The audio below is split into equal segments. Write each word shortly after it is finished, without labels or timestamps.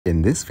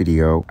In this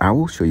video, I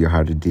will show you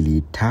how to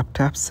delete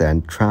Taptap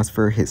Send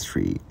transfer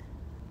history.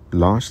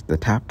 Launch the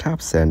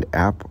Taptap Send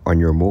app on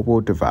your mobile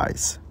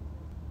device.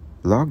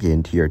 Log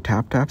in to your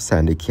Taptap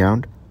Send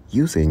account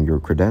using your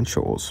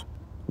credentials.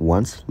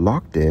 Once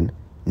logged in,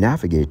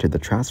 navigate to the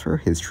transfer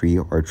history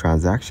or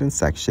transaction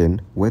section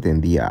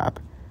within the app.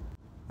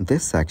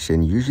 This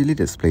section usually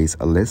displays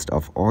a list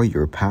of all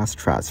your past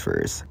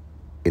transfers.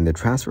 In the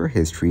transfer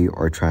history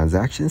or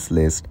transactions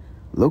list,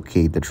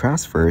 locate the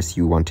transfers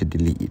you want to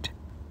delete.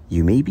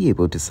 You may be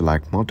able to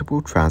select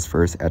multiple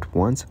transfers at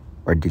once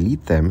or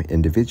delete them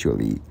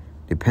individually,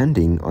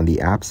 depending on the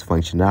app's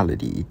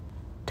functionality.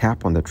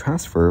 Tap on the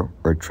transfer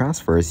or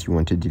transfers you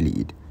want to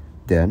delete.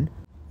 Then,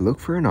 look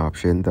for an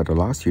option that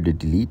allows you to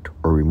delete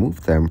or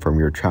remove them from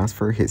your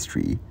transfer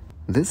history.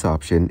 This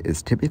option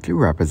is typically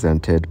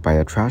represented by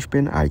a trash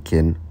bin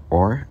icon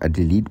or a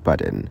delete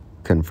button.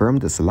 Confirm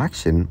the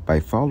selection by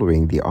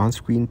following the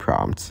on-screen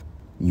prompts.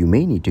 You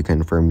may need to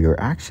confirm your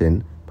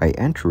action by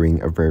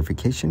entering a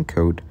verification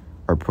code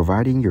or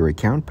providing your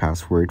account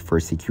password for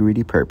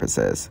security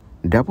purposes.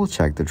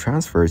 Double-check the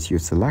transfers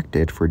you've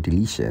selected for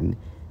deletion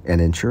and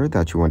ensure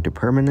that you want to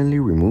permanently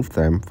remove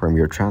them from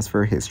your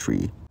transfer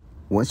history.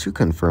 Once you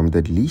confirm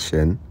the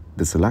deletion,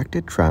 the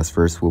selected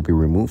transfers will be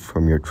removed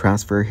from your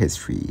transfer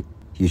history.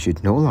 You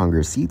should no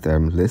longer see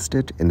them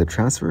listed in the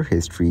transfer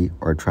history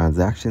or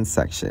transaction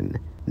section.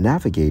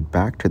 Navigate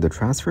back to the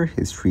transfer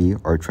history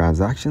or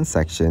transaction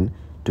section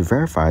to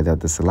verify that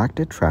the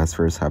selected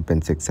transfers have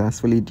been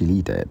successfully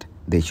deleted.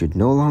 They should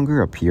no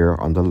longer appear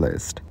on the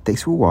list.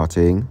 Thanks for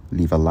watching,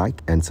 leave a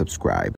like and subscribe.